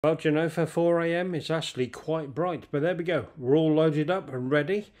Well, do you know, for 4 AM it's actually quite bright, but there we go. We're all loaded up and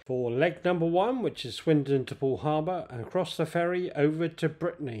ready for leg number 1, which is Swindon to Poole Harbour, and across the ferry over to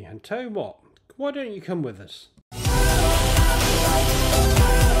Brittany. And tell you what, why don't you come with us?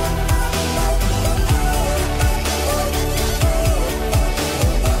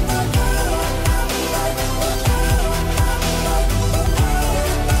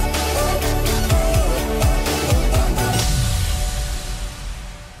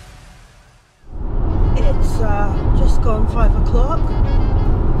 Just gone 5 o'clock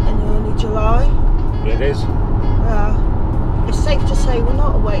in early July. It is. It's safe to say we're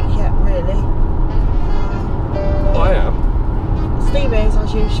not awake yet, really. I am. Steve is,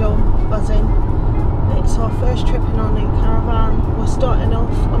 as usual, buzzing. It's our first trip in our new caravan. We're starting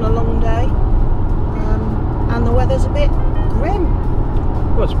off on a long day, and the weather's a bit grim.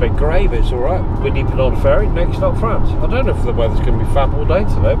 Well, it's a bit grey, but it's alright. We're leaving on a ferry, next stop France. I don't know if the weather's going to be fab all day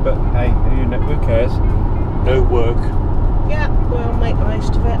today, but hey, who cares? No work. Yeah, we'll make the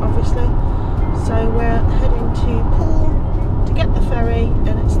most of it, obviously. So we're heading to Poole to get the ferry,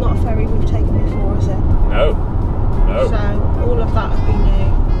 and it's not a ferry we've taken before, is it? No. No. So all of that will be new.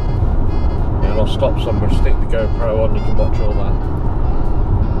 And I'll stop somewhere, stick the GoPro on, you can watch all that.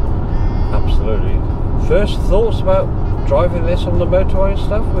 Absolutely. First thoughts about driving this on the motorway and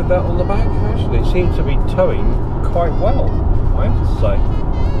stuff with that on the back? Actually, it seems to be towing quite well, I have to say.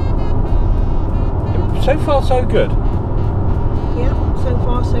 So far so good. Yeah, so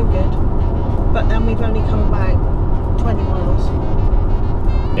far so good. But then we've only come about 20 miles.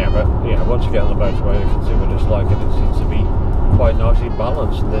 Yeah, but yeah, once you get on the motorway you can see what it's like, and it seems to be quite nicely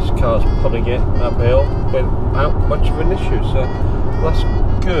balanced, and this car's pulling it uphill without much of an issue, so that's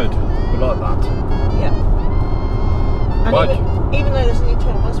good. We like that. Yeah. And even though there's only 2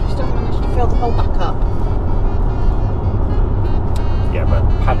 of us, we still managed to fill the whole back up. Yeah, but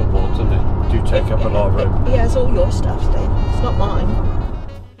paddleboards, and they do take up a lot of room. Yeah, it's all your stuff, Steve. It's not mine.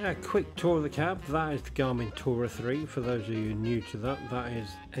 A quick tour of the cab. That is the Garmin Tourer 3. For those of you new to that, that is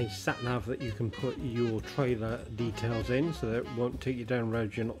a sat nav that you can put your trailer details in, so that it won't take you down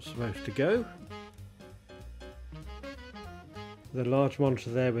roads you're not supposed to go. The large monitor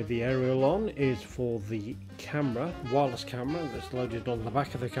there with the aerial on is for the camera, wireless camera, that's loaded on the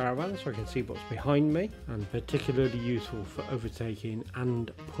back of the caravan, so I can see what's behind me, and particularly useful for overtaking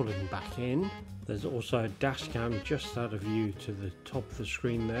and pulling back in. There's also a dash cam just out of view to the top of the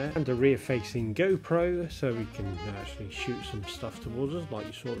screen there, and a rear facing GoPro, so we can actually shoot some stuff towards us like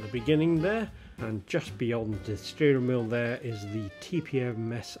you saw at the beginning there. And just beyond the steering wheel there is the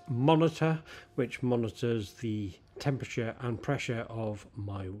t/m/s monitor, which monitors the temperature and pressure of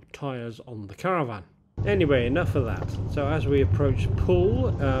my tyres on the caravan. Anyway, enough of that. So as we approach Poole,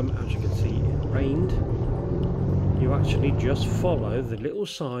 as you can see, it rained. You actually just follow the little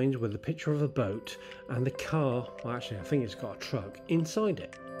signs with a picture of a boat and the car, well actually I think it's got a truck inside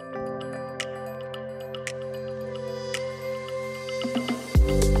it.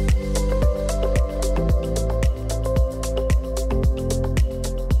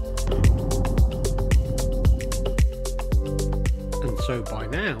 So by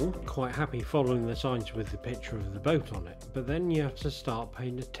now, quite happy following the signs with the picture of the boat on it, but then you have to start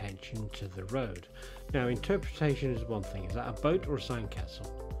paying attention to the road. Now, interpretation is one thing. Is that a boat or a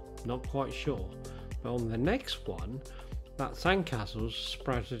sandcastle? Not quite sure. But on the next one, that sandcastle's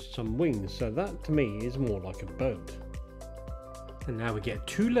sprouted some wings, so that to me is more like a boat. And now we get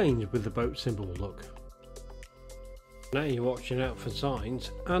 2 lanes with the boat symbol look. Now you're watching out for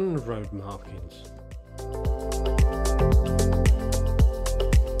signs and road markings.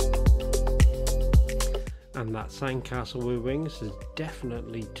 And that sandcastle with wings has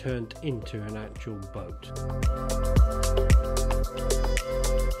definitely turned into an actual boat.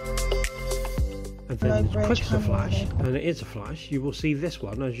 And then quick as a flash, and it is a flash, you will see this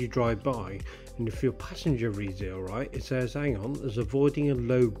one as you drive by, and if your passenger reads it alright, it says hang on, there's avoiding a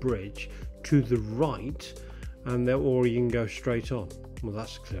low bridge to the right, and there, or you can go straight on. Well,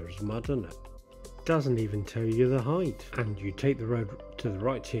 that's clear as mud, isn't it? Doesn't even tell you the height. And you take the road to the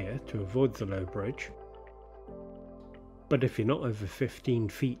right here to avoid the low bridge. But if you're not over 15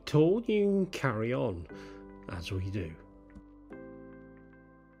 feet tall, you can carry on, as we do.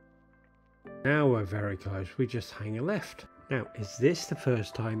 Now we're very close, we just hang a left. Now, is this the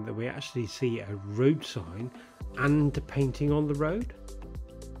first time that we actually see a road sign and a painting on the road?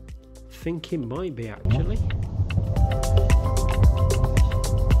 I think it might be actually.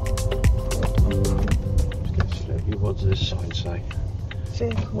 What does this sign say?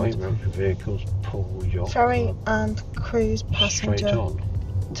 Wait, motor vehicles, Poole yacht. Ferry and cruise passenger. Straight on.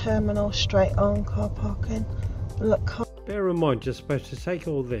 Terminal straight on, car parking. Look, Bear in mind you're supposed to take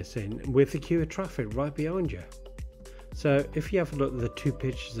all this in with the queue of traffic right behind you. So if you have a look at the two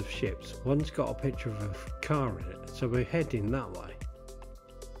pictures of ships, one's got a picture of a car in it, so we're heading that way.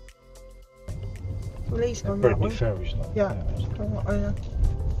 Well, he's gone Brittany that way. ferry's like Yeah, he's gone that way.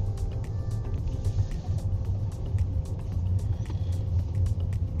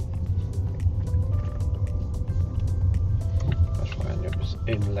 That's why I end up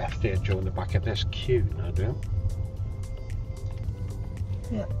in left here during the back of this queue now, do you?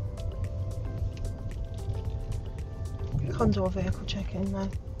 Yeah. Condor vehicle check-in though.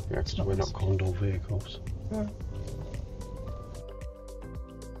 Yeah, because we're not condor vehicles. No.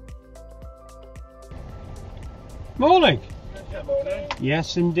 Morning! Yeah, morning.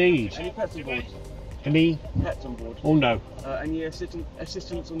 Yes, indeed. Any pets on board? Any? Pets on board? Oh, no. Any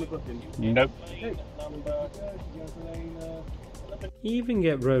assistance on the booking? Nope. Okay. You even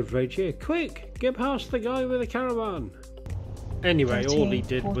get road rage here. Quick, get past the guy with the caravan. Anyway, 13, all he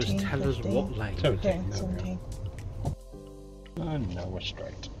did 14, was tell us 15. what lane. 17. Yeah, No, 17. no, we're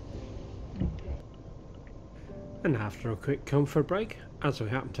straight. And after a quick comfort break, as we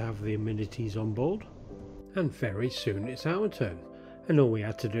happen to have the amenities on board, and very soon it's our turn. And all we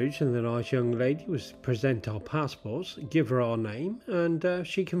had to do to the nice young lady was present our passports, give her our name, and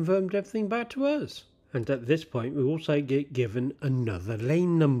she confirmed everything back to us. And at this point we also get given another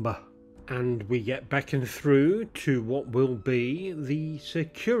lane number. And we get beckoned through to what will be the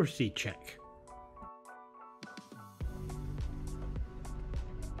security check.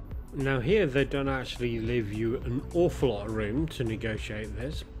 Now here they don't actually leave you an awful lot of room to negotiate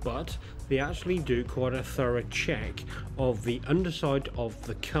this, but they actually do quite a thorough check of the underside of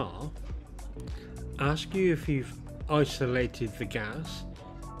the car, ask you if you've isolated the gas,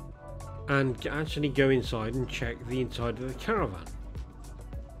 and actually go inside and check the inside of the caravan.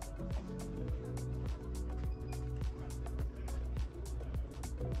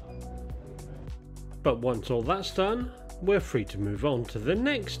 But once all that's done, we're free to move on to the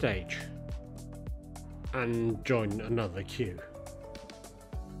next stage and join another queue.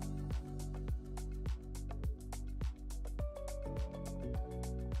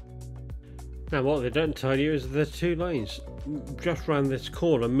 Now what they don't tell you is the two lanes just round this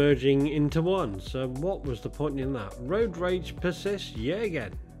corner merging into one, so what was the point in that? Road rage persists yet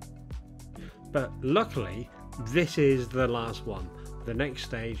again. But luckily this is the last one. The next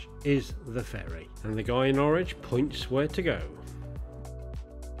stage is the ferry, and the guy in orange points where to go.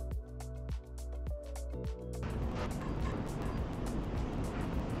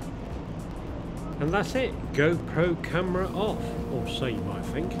 And that's it, GoPro camera off, or so you might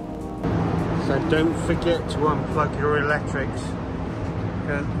think. So don't forget to unplug your electrics.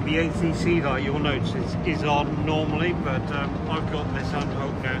 The ATC light, you'll notice, is on normally, but I've got this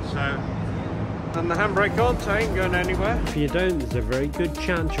unhooked now, so. And the handbrake on, so I ain't going anywhere. If you don't, there's a very good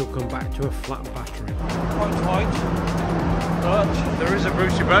chance you'll come back to a flat battery. Quite tight, but there is a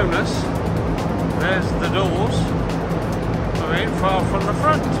Brucey bonus. There's the doors. I ain't far from the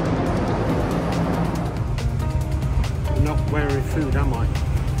front. I'm not wearing food, am I?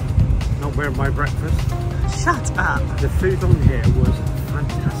 Not wearing my breakfast. Shut up. The food on here was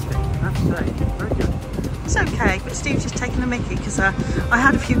fantastic, I have to say, very good. It's okay, but Steve's just taking a mickey because I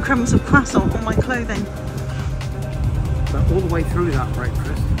had a few crumbs of croissant on my clothing. But all the way through that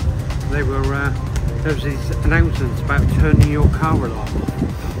breakfast, there was these announcements about turning your car alarm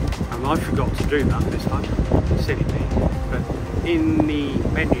off. And I forgot to do that this time, silly me. But in the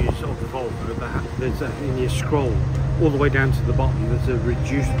menus of the Volvo, there's in your scroll all the way down to the bottom, there's a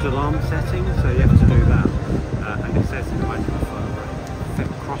reduced alarm setting, so you have to do that. And it says in the manual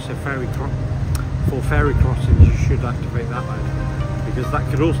for ferry crossings you should activate that mode, because that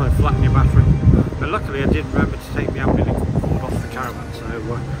could also flatten your battery. But luckily I did remember to take the umbilical cord off the caravan, so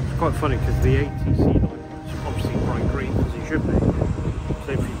it's quite funny because the ATC light is obviously bright green as it should be.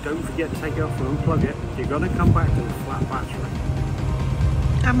 So if you don't forget to take it off and unplug it, you're going to come back to a flat battery.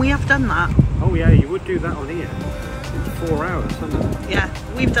 And we have done that. Oh yeah, you would do that on here. It's 4 hours, isn't it? Yeah,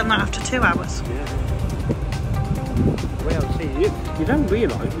 we've done that after 2 hours. Yeah. Well, see, you don't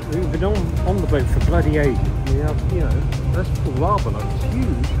realise we've been on the boat for bloody ages. We have, you know, that's Poole Harbour, like, it's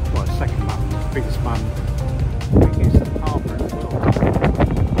huge. Well, second man, biggest harbour in the world.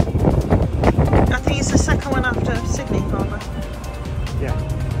 I think it's the second one after Sydney Harbour. Yeah.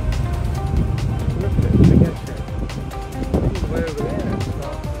 Look at it, big edge. Way over there.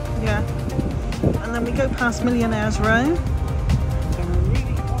 Yeah. And then we go past Millionaire's Row. Some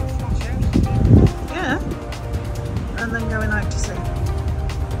really quite flash houses. Yeah. And then going out to sea.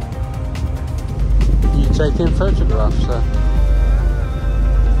 You taking photographs, sir?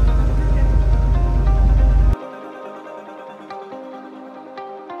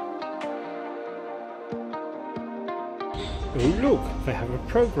 Oh look, they have a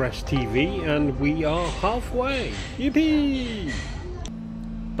progress TV and we are halfway. Yippee!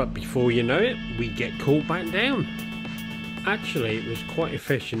 But before you know it, we get called back down. Actually, it was quite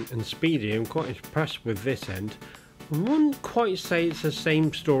efficient and speedy. I'm quite impressed with this end. I wouldn't quite say it's the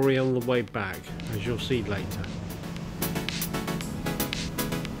same story on the way back, as you'll see later.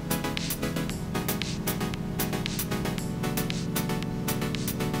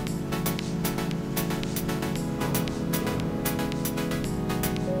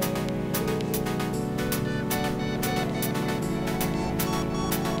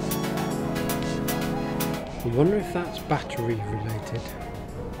 I wonder if that's battery related.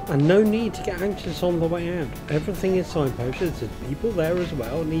 And no need to get anxious on the way out. Everything is signposted, there's people there as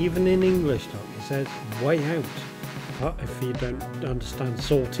well, and even in English it says way out. But if you don't understand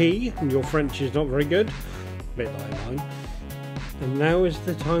salty and your French is not very good, a bit like mine. And now is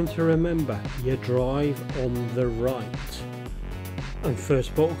the time to remember, you drive on the right. And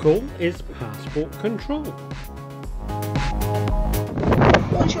first port of call is passport control.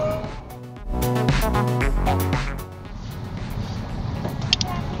 Bonjour.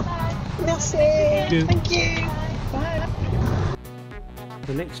 Merci. Thank you. Bye.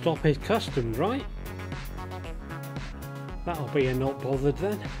 The next stop is customs, right? That'll be a not bothered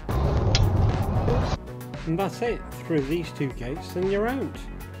then. And that's it. Through these two gates and you're out.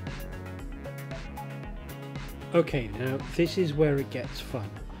 Okay, now this is where it gets fun.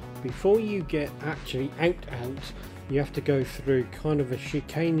 Before you get actually out, you have to go through kind of a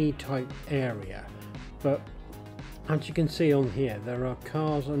chicane type area. But as you can see on here, there are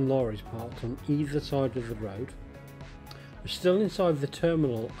cars and lorries parked on either side of the road. We're still inside the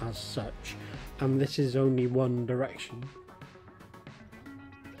terminal as such, and this is only one direction.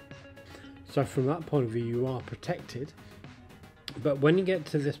 So from that point of view you are protected. But when you get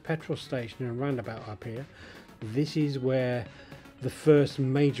to this petrol station and roundabout up here, this is where the first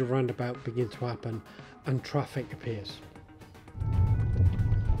major roundabout begins to happen and traffic appears.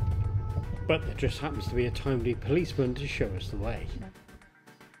 But there just happens to be a timely policeman to show us the way.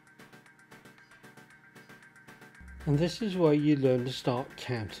 And this is where you learn to start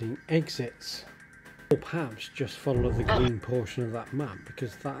counting exits. Or perhaps just follow the green portion of that map,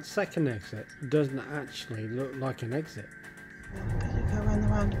 because that second exit doesn't actually look like an exit. Because you go around the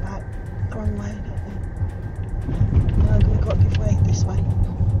roundabout the wrong way, don't you? No, we've got to give way this way.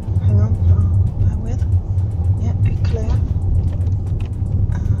 Hang on, bear with. Yeah, be clear.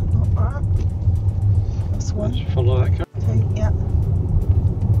 Not that. That's one. Let's follow that car. Two, yeah.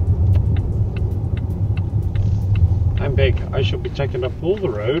 I'm big. I should be taking up all the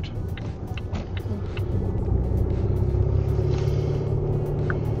road.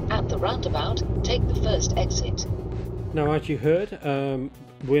 At the roundabout, take the first exit. Now, as you heard,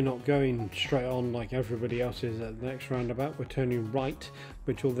 we're not going straight on like everybody else is at the next roundabout. We're turning right,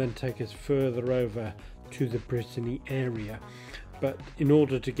 which will then take us further over to the Brittany area. But in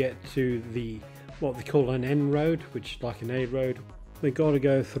order to get to the what they call an N road, which is like an A road, we've got to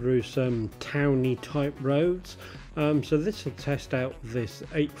go through some towny type roads. So this will test out this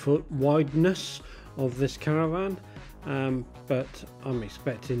 8-foot wideness of this caravan, but I'm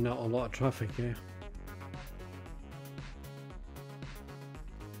expecting not a lot of traffic here.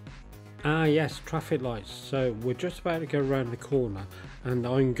 Ah yes, traffic lights. So we're just about to go around the corner and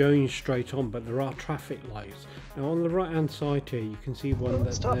I'm going straight on, but there are traffic lights. Now on the right hand side here you can see one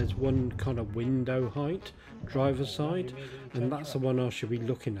that there's one kind of window height, driver's side, and that's the one I should be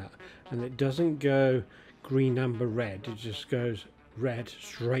looking at. And it doesn't go green, amber, red, it just goes red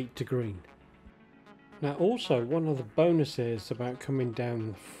straight to green. Now also one of the bonuses about coming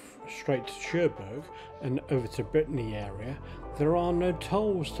down straight to Cherbourg and over to Brittany area, there are no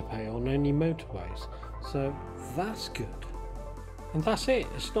tolls to pay on any motorways, so that's good. And that's it,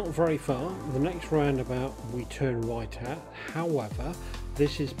 it's not very far. The next roundabout we turn right at. However,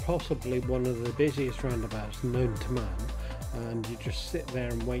 this is possibly one of the busiest roundabouts known to man, and you just sit there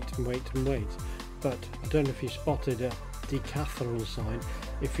and wait and wait and wait. But I don't know if you spotted a decathlon sign.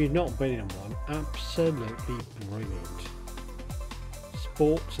 If you've not been in one, absolutely brilliant.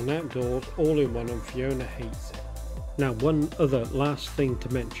 Sports and outdoors all in one, and Fiona hates it. Now one other last thing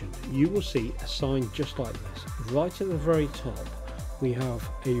to mention, you will see a sign just like this. Right at the very top we have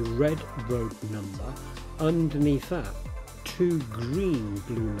a red road number, underneath that 2 green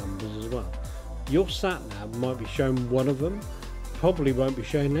blue numbers as well. Your sat nav might be showing one of them, probably won't be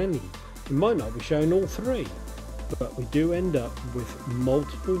showing any. It might not be showing all 3, but we do end up with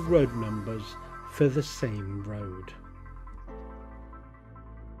multiple road numbers for the same road.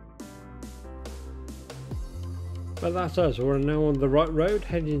 But that's us, we're now on the right road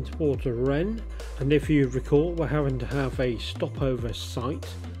heading towards Rennes, and if you recall we're having to have a stopover site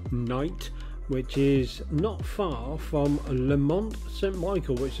night, which is not far from Le Mont St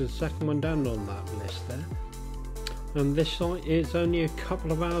Michael, which is the second one down on that list there. And this site is only a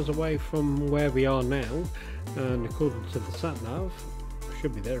couple of hours away from where we are now, and according to the sat nav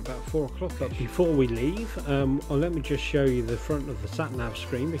should be there about 4 o'clock. But before we leave, let me just show you the front of the sat nav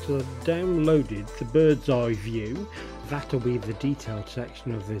screen, because I've downloaded the bird's eye view. That'll be the detailed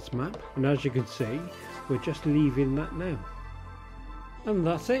section of this map, and as you can see we're just leaving that now. And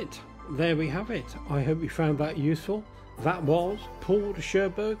that's it, there we have it. I hope you found that useful. That was Poole to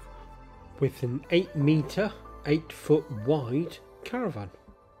Cherbourg with an 8 metre 8 foot wide caravan.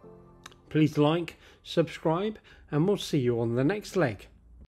 Please like, subscribe, and we'll see you on the next leg.